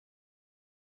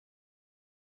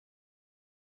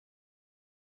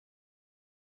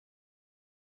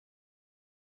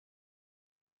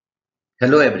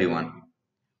Hello everyone,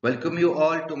 welcome you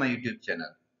all to my YouTube channel.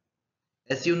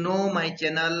 As you know, my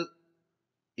channel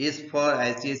is for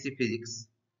ICSE physics,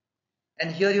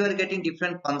 and here you are getting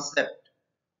different concept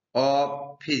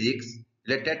of physics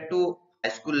related to high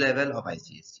school level of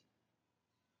ICSE.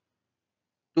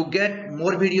 To get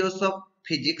more videos of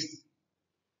physics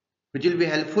which will be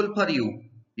helpful for you,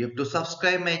 you have to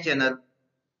subscribe my channel,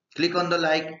 click on the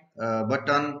like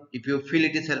button if you feel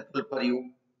it is helpful for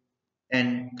you,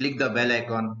 and click the bell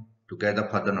icon to get the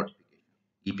further notification.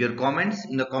 Keep your comments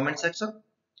in the comment section.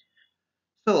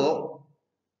 So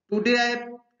today I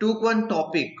took one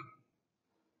topic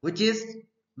which is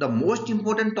the most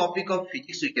important topic of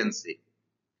physics, we can say.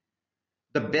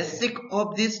 The basic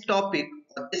of this topic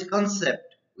or this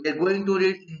concept we are going to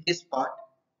read in this part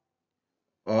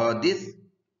or this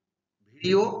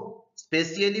video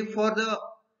specially for the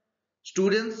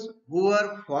students who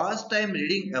are first time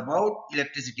reading about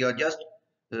electricity or just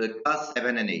class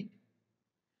 7 and 8.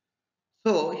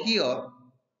 So here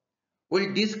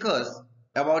we'll discuss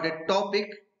about a topic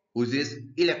which is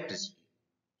electricity.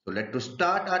 So let's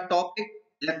start our topic,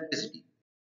 electricity.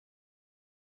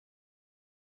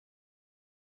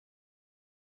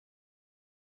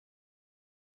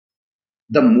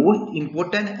 The most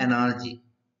important energy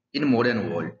in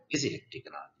modern world is electric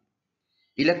energy.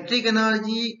 Electric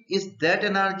energy is that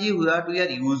energy that we are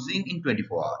using in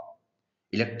 24 hours.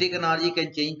 Electric energy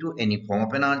can change to any form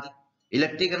of energy.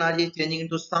 Electric energy is changing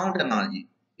into sound energy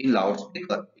in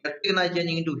loudspeaker. Electric energy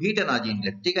changing into heat energy in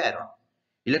electric iron.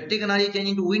 Electric energy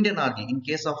changing to wind energy in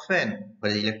case of fan,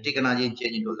 whereas electric energy is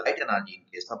changing to light energy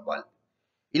in case of bulb.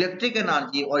 Electric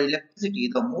energy or electricity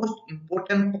is the most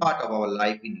important part of our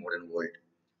life in modern world.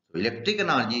 So electric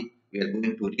energy we are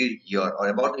going to read here, or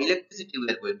about electricity we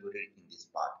are going to read in this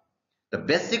part. The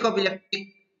basic of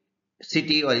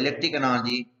electricity or electric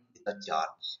energy is the charge.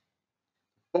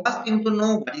 First thing to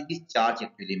know what is this charge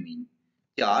actually mean.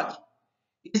 Charge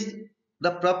is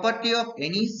the property of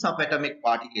any subatomic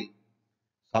particle.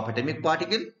 Subatomic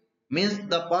particle means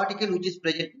the particle which is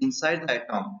present inside the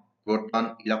atom.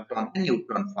 Proton, electron and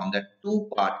neutron from that two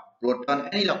part, proton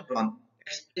and electron,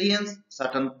 experience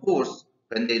certain force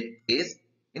when they place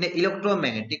in an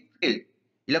electromagnetic field.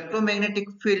 Electromagnetic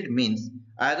field means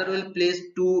either will place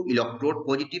two electrode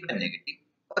positive and negative,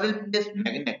 or will place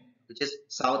magnet which is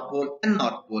south pole and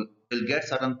north pole, will get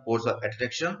certain force of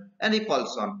attraction and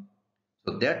repulsion.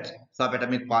 So that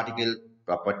subatomic particle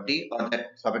property or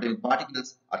that subatomic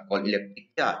particles are called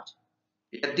electric charge.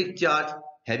 Electric charge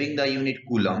having the unit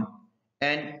coulomb,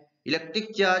 and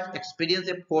electric charge experience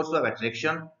a force of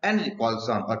attraction and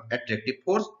repulsion, or attractive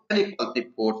force and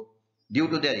repulsive force due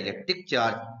to their electric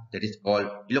charge, that is called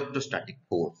electrostatic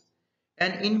force.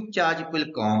 And in charge it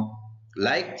will come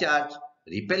like charge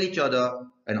repel each other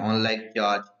and unlike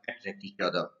charge attract each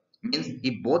other. Means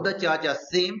if both the charge are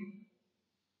same,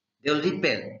 they will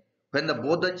repel. When the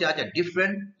both the charge are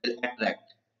different, they will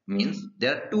attract. Means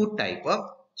there are two type of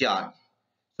charge.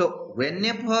 So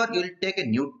whenever you will take a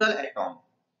neutral atom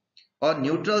or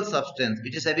neutral substance,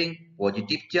 it is having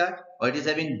positive charge or it is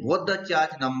having both the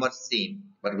charge numbers same.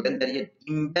 But when there is an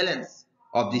imbalance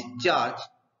of this charge,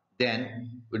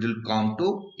 then it will come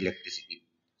to electricity.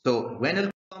 So when it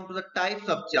will come to the types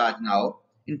of charge now,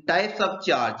 in types of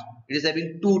charge, it is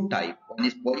having two types. One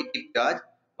is positive charge,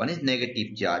 one is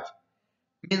negative charge.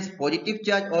 Means positive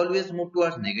charge always move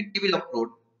towards negative electrode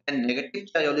and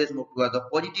negative charge always move towards the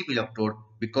positive electrode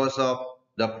because of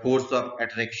the force of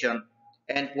attraction,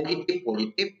 and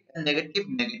positive and negative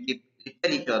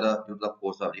repel each other due to the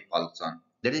force of repulsion.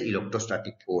 That is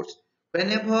electrostatic force.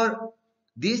 Whenever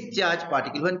these charge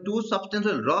particles, when two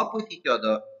substances will rub with each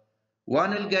other, one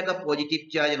will get the positive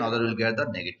charge and other will get the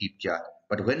negative charge.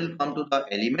 But when it come to the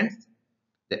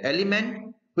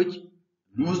element which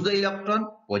lose the electron,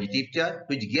 positive charge,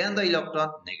 which gain the electron,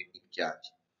 negative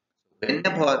charge.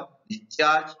 Whenever this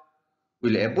charge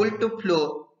will able to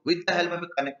flow with the help of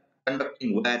a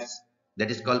conducting wires, that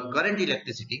is called current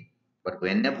electricity. But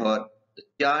whenever the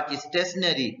charge is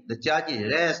stationary, the charge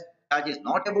is rest, charge is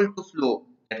not able to flow,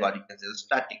 that's what you can say the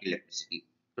static electricity.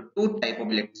 So two type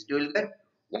of electricity will get.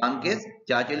 One case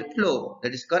charge will flow,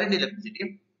 that is current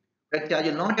electricity. When charge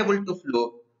is not able to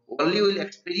flow, only will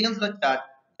experience the charge,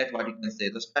 that's what you can say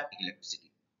the static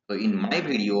electricity. So in my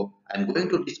video, I am going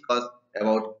to discuss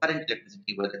about current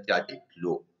electricity where the charge is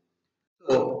low.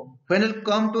 So when we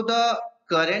come to the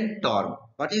current term,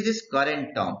 what is this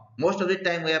current term? Most of the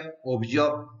time we have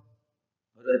observed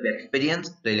or we have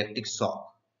experienced the electric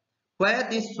shock. Where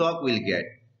this shock will get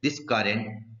this current,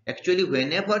 actually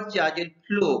whenever charge will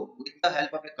flow with the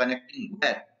help of a connecting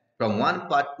wire from one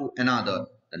part to another,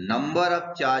 the number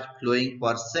of charge flowing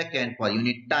per second per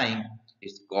unit time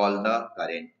It's called the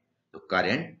current. So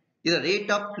current is the rate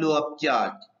of flow of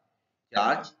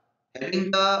charge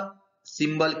having the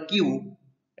symbol Q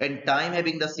and time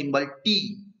having the symbol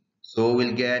T. So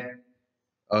we'll get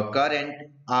a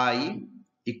current I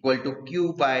equal to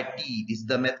Q by T. This is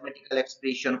the mathematical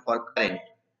expression for current.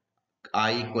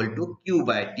 I equal to Q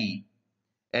by T.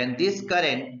 And this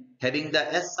current having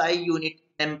the SI unit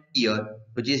ampere,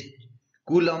 which is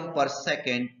coulomb per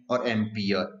second or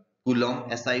ampere. Coulomb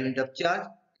SI unit of charge,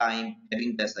 time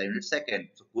having the SI unit second.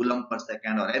 So coulomb per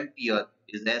second or ampere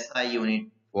is the SI unit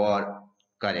for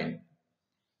current.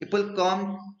 It will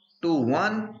come to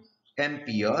 1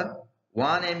 ampere.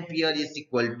 1 ampere is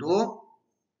equal to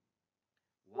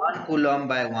 1 coulomb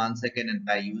by 1 second, and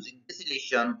by using this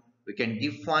relation we can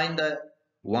define the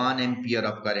 1 ampere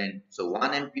of current. So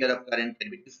 1 ampere of current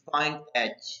can be defined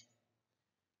as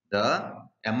the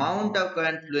amount of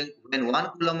current flowing when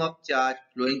 1 coulomb of charge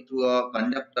flowing through a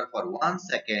conductor for 1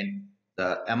 second.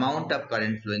 The amount of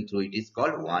current flowing through it is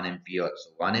called 1 ampere.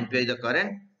 So 1 ampere is the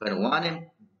current when 1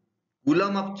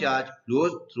 coulomb of charge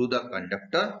flows through the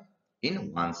conductor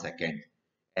in 1 second,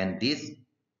 and this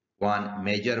one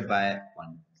measured by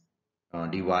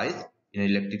one device in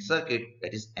electric circuit,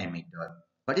 that is ammeter.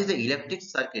 What is the electric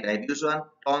circuit? I use one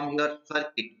term here,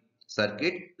 circuit.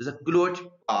 Circuit is a closed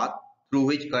path through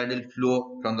which current will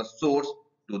flow from the source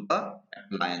to the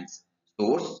appliance.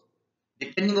 Source,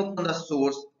 depending upon the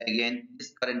source, again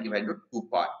this current divided into two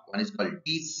parts. One is called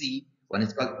DC, one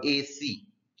is called AC.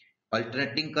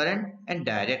 Alternating current and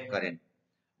direct current.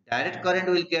 Direct current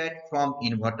will get from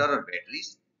inverter or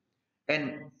batteries,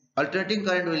 and alternating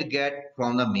current will get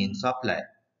from the main supply.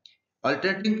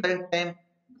 Alternating current time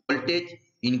voltage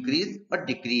increase or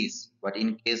decrease, but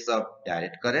in case of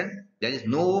direct current there is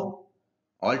no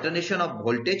alternation of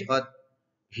voltage, or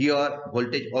here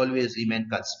voltage always remain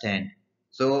constant.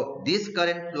 So this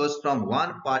current flows from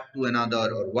one part to another,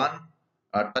 or one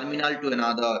terminal to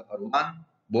another, or one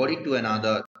body to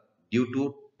another due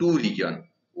to two reasons.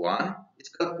 One is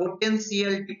called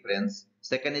potential difference,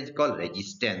 second is called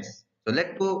resistance. So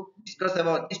let's go discuss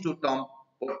about these two terms,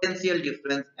 potential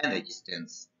difference and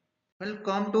resistance. We'll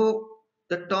come to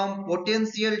the term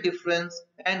potential difference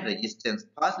and resistance.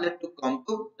 First, let's come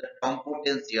to the term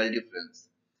potential difference.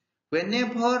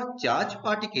 Whenever charge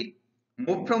particle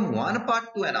move from one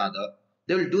part to another,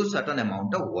 they will do certain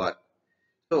amount of work.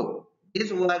 So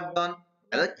this work done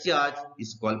by the charge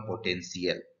is called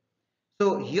potential.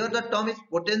 So here the term is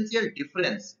potential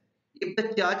difference. If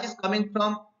the charge is coming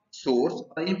from source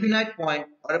or infinite point,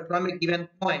 or from a given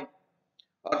point,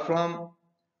 or from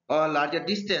a larger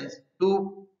distance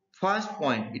to first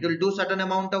point, it will do certain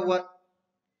amount of work.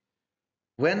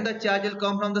 When the charge will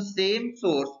come from the same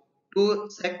source to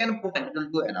second point, it will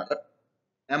do another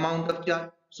amount of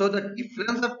charge. So the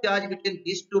difference of charge between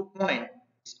these 2 points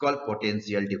is called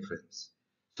potential difference.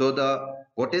 So the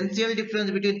potential difference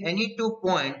between any 2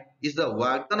 points is the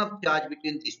work done of charge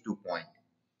between these 2 points.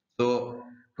 So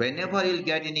whenever you'll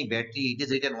get any battery, it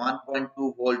is written 1.2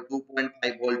 volt,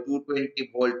 2.5 volt,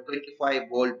 220 volt, 25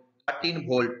 volt, 13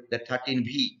 volt, that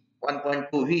 13V,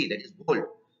 1.2 V, that is volt.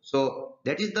 So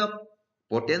that is the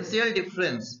potential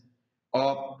difference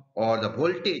of, or the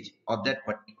voltage of that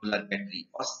particular battery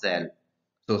or cell.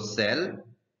 So cell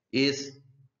is,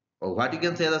 or what you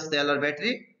can say, the cell or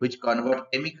battery which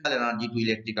convert chemical energy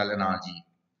to electrical energy.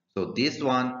 So this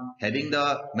one having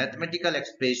the mathematical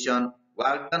expression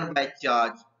work done by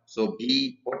charge. So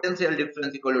B potential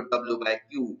difference equal to W by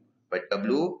Q, but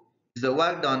W is the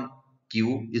work done,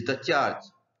 Q is the charge.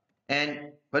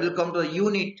 And when we come to a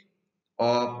unit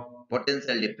of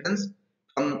potential difference,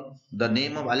 from the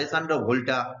name of Alessandro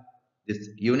Volta, this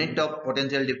unit of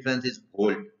potential difference is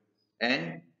volt,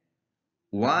 and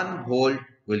 1 volt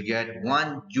will get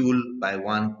 1 joule by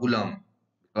 1 coulomb,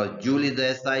 because joule is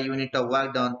the SI unit of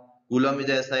work done, coulomb is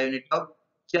the SI unit of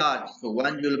charge. So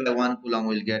 1 joule by 1 coulomb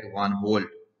will get 1 volt,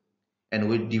 and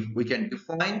we can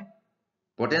define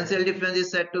potential difference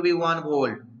is said to be 1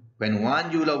 volt when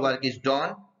 1 joule of work is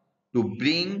done to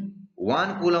bring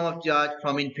 1 coulomb of charge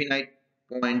from infinite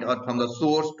point or from the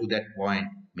source to that point.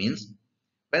 Means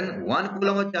when 1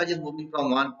 coulomb of charge is moving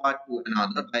from one part to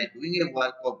another by doing a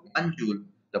work of 1 joule,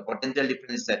 the potential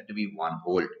difference is said to be 1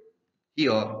 volt.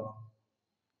 Here,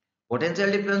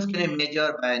 potential difference can be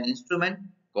measured by an instrument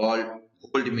called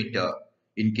voltmeter.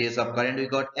 In case of current, we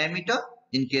got ammeter.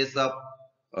 In case of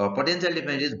potential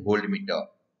difference is voltmeter.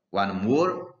 One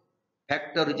more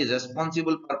factor which is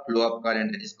responsible for flow of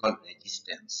current, that is called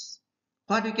resistance.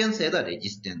 What we can say the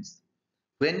resistance?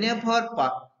 Whenever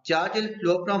charge will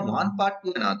flow from one part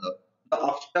to another, the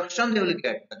obstruction they will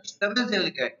get, the disturbance they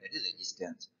will get, that is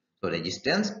resistance. So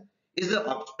resistance is the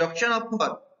obstruction of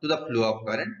power to the flow of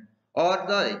current or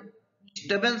the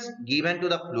disturbance given to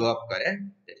the flow of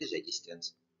current, that is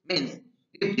resistance. Means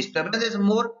if disturbance is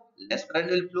more, less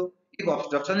current will flow. If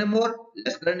obstruction is more,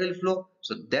 less current will flow.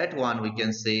 So that one we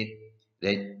can say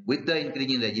that with the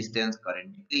increase in resistance,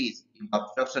 current decrease. If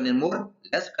obstruction is more,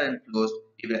 less current flows.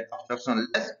 If obstruction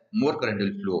less, more current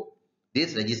will flow.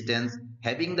 This resistance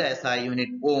having the SI unit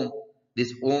ohm.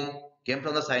 This ohm came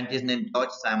from the scientist named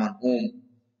George Simon Ohm,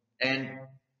 and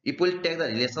it will take the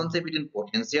relationship between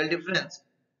potential difference,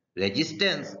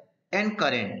 resistance, and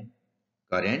current.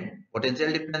 Current,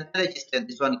 potential difference, and resistance.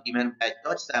 This one given by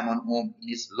George Simon Ohm in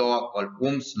his law called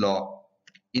Ohm's law.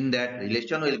 In that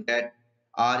relation, we'll get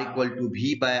R equal to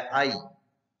V by I.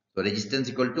 So resistance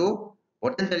equal to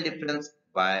potential difference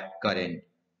by current.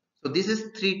 So this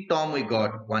is three term we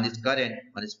got. One is current,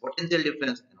 one is potential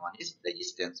difference, and one is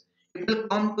resistance. It will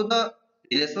come to the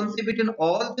relationship between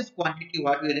all this quantity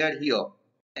what we read here,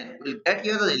 and we'll get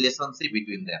here the relationship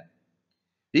between them.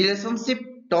 Relationship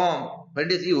term when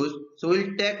it is used, so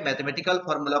we'll take mathematical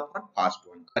formula for first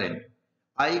one, current.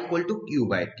 I equal to Q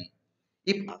by T.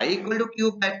 If I equal to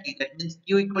Q by T, that means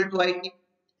Q equal to IT.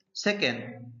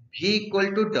 Second, V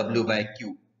equal to W by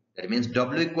Q. That means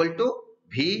W equal to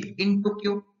V into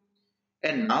Q.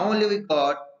 And now only we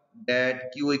got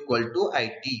that Q equal to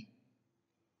IT.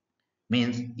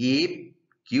 Means if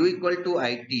Q equal to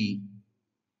IT,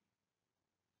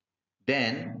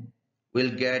 then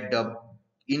we'll get the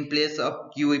in place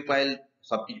of Q equal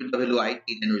substitute the value IT,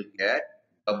 then we'll get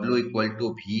W equal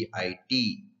to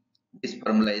VIT. This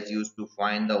formula is used to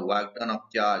find the work done of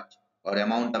charge or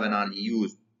amount of energy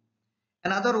used.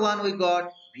 Another one we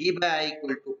got V by I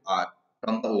equal to R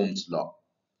from the Ohm's law.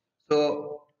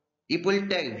 So if we'll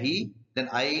take V, then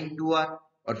I into R,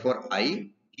 or for I,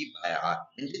 V by R.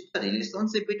 And this is the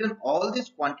relationship between all this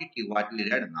quantity what we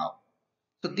read now.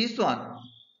 So this one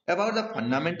about the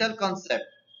fundamental concept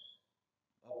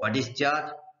of what is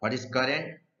charge, what is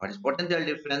current, what is potential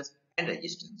difference, and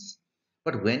resistance.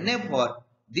 But whenever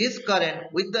this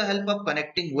current with the help of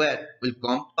connecting wire will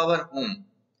come to our home,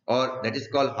 or that is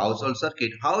called household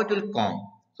circuit, how it will come?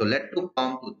 So let's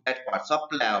come to that part,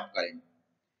 supply of current.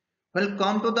 We'll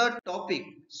come to the topic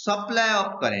supply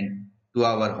of current to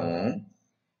our home.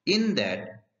 In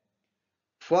that,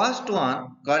 first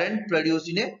one, current produced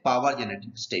in a power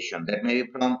generating station, that may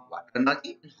be from water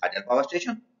energy in hydel power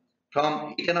station,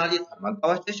 from heat energy thermal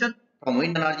power station, from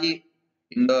wind energy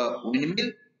in the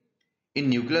windmill, in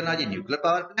nuclear energy nuclear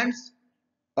power plants,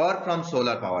 or from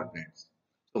solar power plants.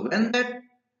 So when that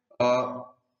uh,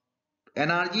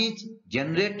 energy is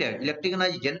generated, electric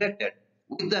energy generated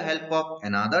with the help of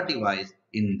another device,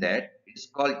 in that it is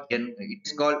called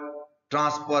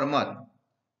transformer.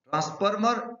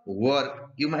 Transformer work.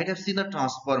 You might have seen a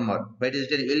transformer, but it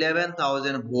is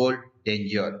 11,000 volt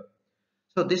danger.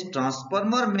 So this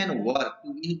transformer may work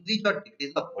to increase or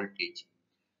decrease the voltage.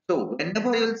 So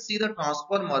whenever you will see the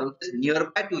transformer which is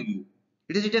nearby to you,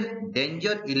 it is written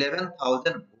danger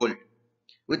 11,000 volt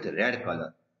with red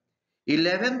color.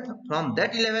 11th, from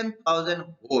that 11,000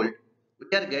 volt,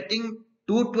 we are getting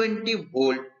 220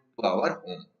 volt to our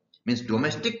home. Means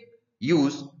domestic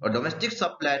use or domestic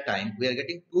supply time, we are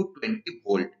getting 220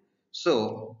 volt.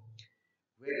 So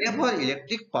whenever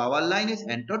electric power line is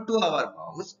entered to our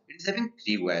house, it is having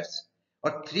three wires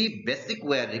or three basic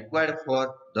wire required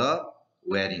for the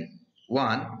wiring.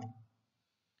 One,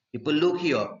 people look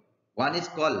here. One is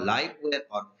called live wire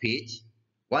or phase.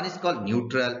 One is called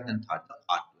neutral, and third the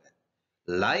hot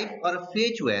wire. Live or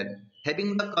phase wire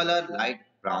having the color light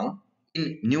brown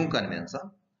in new convention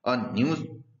or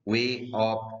new way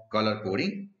of color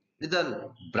coding is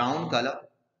the brown color.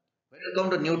 When it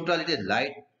comes to neutral, it is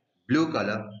light blue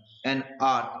color, and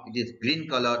earth it is green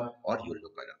color or yellow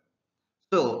color.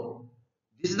 So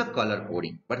this is the color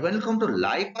coding. But when it comes to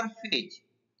live or phase,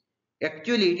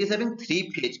 actually, it is having three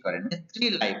phase current,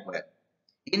 three live wire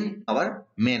in our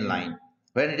main line.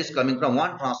 When it is coming from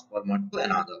one transformer to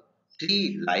another,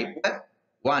 three live wire,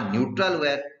 one neutral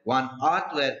wire, one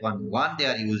earth wire, one they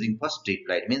are using for street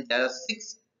light. Means there are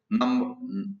six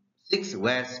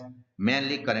wires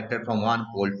mainly connected from one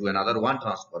pole to another, one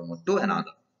transformer to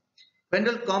another. When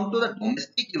it will come to the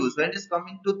domestic use, when it is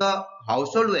coming to the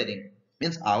household wiring,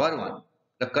 means our one,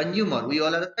 the consumer, we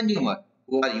all are the consumer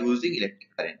who are using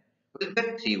electric current. We will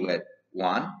get three wire.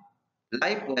 One,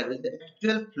 live wire is the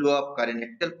actual flow of current,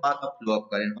 actual path of flow of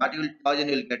current. What you will charge and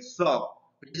you will get shock,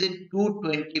 which is in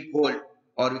 220 volt,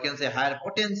 or we can say higher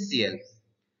potential.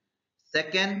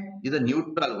 Second is the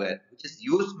neutral wire, which is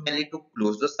used mainly to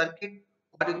close the circuit,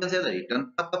 or you can say the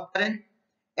return path of current,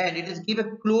 and it is give a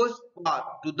closed path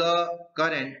to the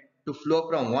current to flow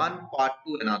from one part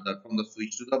to another, from the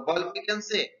switch to the bulb we can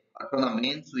say, or from the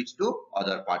main switch to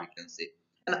other part we can say.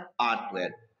 And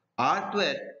hardware.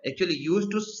 Hardware actually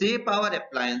used to shape our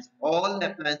appliance, all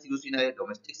the appliance used in a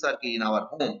domestic circuit in our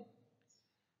home.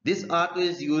 This R2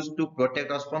 is used to protect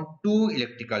us from two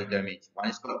electrical damage. One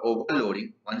is called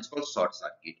overloading, one is called short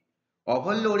circuit.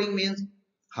 Overloading means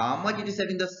how much it is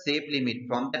having the safe limit,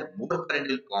 from that more current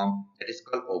will come, that is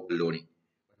called overloading.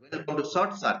 When it comes to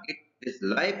short circuit, this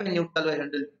live and neutral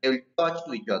handle they will touch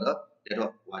to each other. That is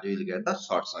what we will get the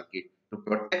short circuit. To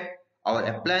protect our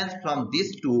appliance from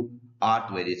these two,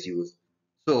 hardware is used.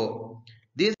 So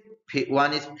this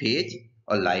one is phase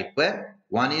or live wire,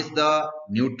 one is the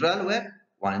neutral wire,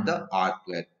 one is the arc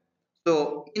wire.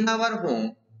 So in our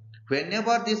home,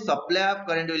 whenever this supply of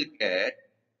current will get,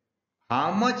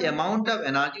 how much amount of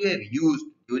energy we have used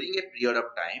during a period of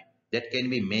time, that can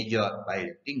be measured by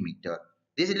electric meter.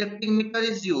 This electric meter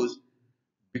is used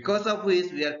because of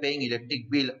which we are paying electric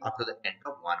bill after the end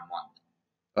of 1 month,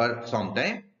 or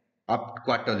sometime up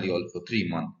quarterly also 3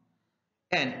 months.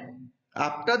 And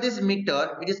after this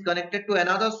meter, it is connected to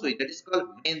another switch that is called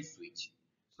main switch.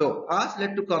 So first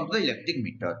let to come to the electric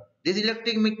meter. This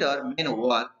electric meter main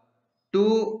work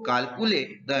to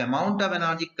calculate the amount of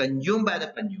energy consumed by the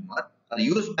consumer or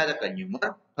used by the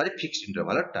consumer for a fixed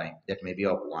interval of time. That may be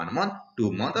of 1 month,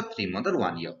 2 months, or 3 months, or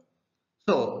 1 year.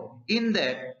 So in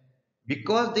that,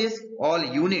 because this all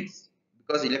units,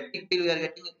 because electric bill we are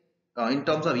getting in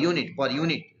terms of unit, per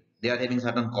unit, they are having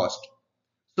certain cost.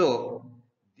 So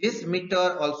this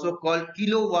meter also called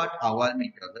kilowatt hour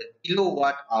meter. The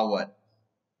kilowatt hour.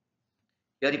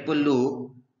 Here people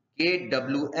look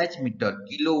KWH meter,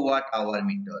 kilowatt hour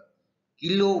meter.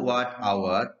 Kilowatt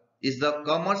hour is the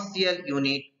commercial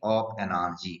unit of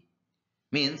energy.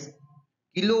 Means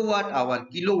kilowatt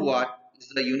is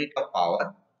the unit of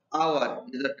power, hour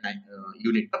is the time,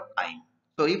 unit of time.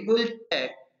 So if we will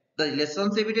check the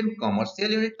relationship between commercial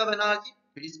unit of energy,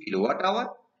 which is kilowatt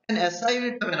hour, and SI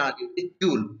unit of energy, which is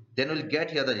joule, then we'll get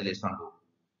here the relation.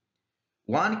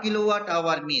 1 kilowatt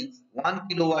hour means 1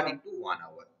 kilowatt into 1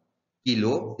 hour.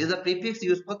 Kilo is a prefix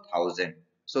used for 1000.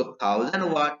 So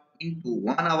 1000 watt into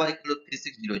 1 hour equal to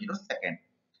 3600 second.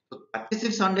 So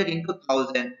 3600 into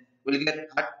 1000 will get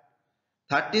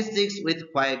 36 with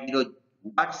 50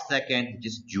 watt second, which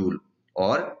is joule.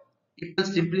 Or if we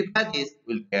simplify this,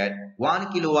 we'll get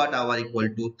 1 kilowatt hour equal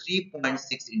to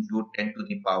 3.6 into 10 to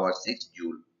the power 6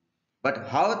 joule. But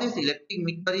how this electric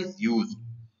meter is used,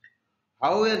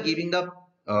 how we are giving the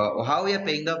how we are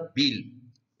paying the bill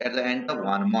at the end of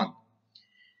 1 month.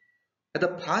 At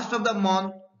the first of the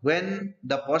month, when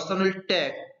the person will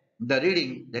take the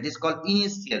reading, that is called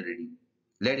initial reading.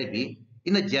 Let it be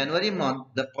in the January month,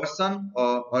 the person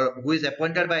or who is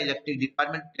appointed by electric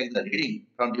department to take the reading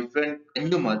from different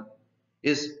consumer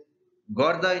is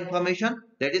got the information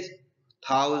that is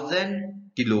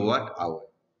 1000 kWh.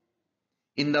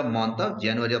 In the month of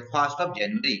January, or 1st of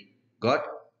January, got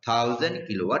 1000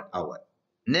 kWh.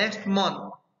 Next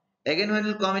month, again when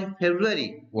will come in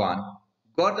February 1,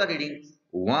 got the reading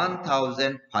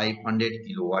 1500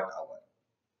 kWh.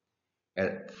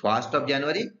 At 1st of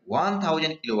January,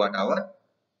 1000 kWh.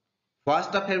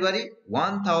 1st of February,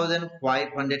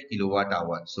 1500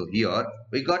 kWh. So here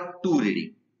we got two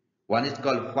reading. One is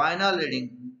called final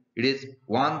reading. It is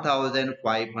 1500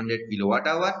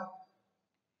 kWh,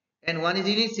 and one is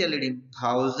initial reading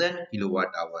 1000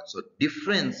 kWh. So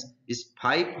difference is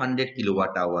 500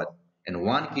 kWh, and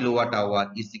 1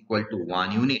 kWh is equal to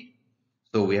 1 unit.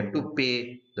 So we have to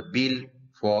pay the bill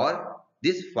for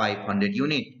this 500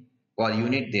 unit. Per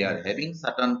unit they are having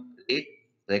certain rate.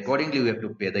 So accordingly we have to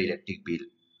pay the electric bill.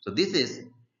 So this is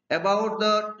about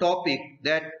the topic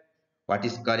that what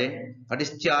is current, what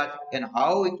is charge, and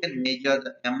how we can measure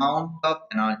the amount of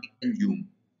energy consumed.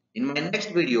 In my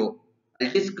next video, I'll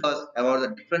discuss about the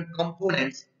different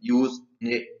components used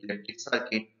in a electric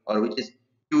circuit, or which is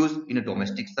used in a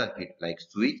domestic circuit, like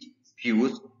switch,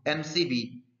 fuse,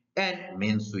 MCB, and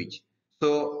main switch.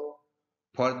 So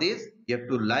for this, you have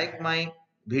to like my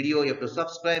video, you have to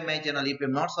subscribe my channel. If you have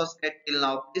not subscribed till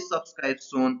now, please subscribe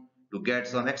soon to get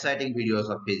some exciting videos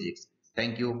of physics.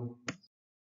 Thank you.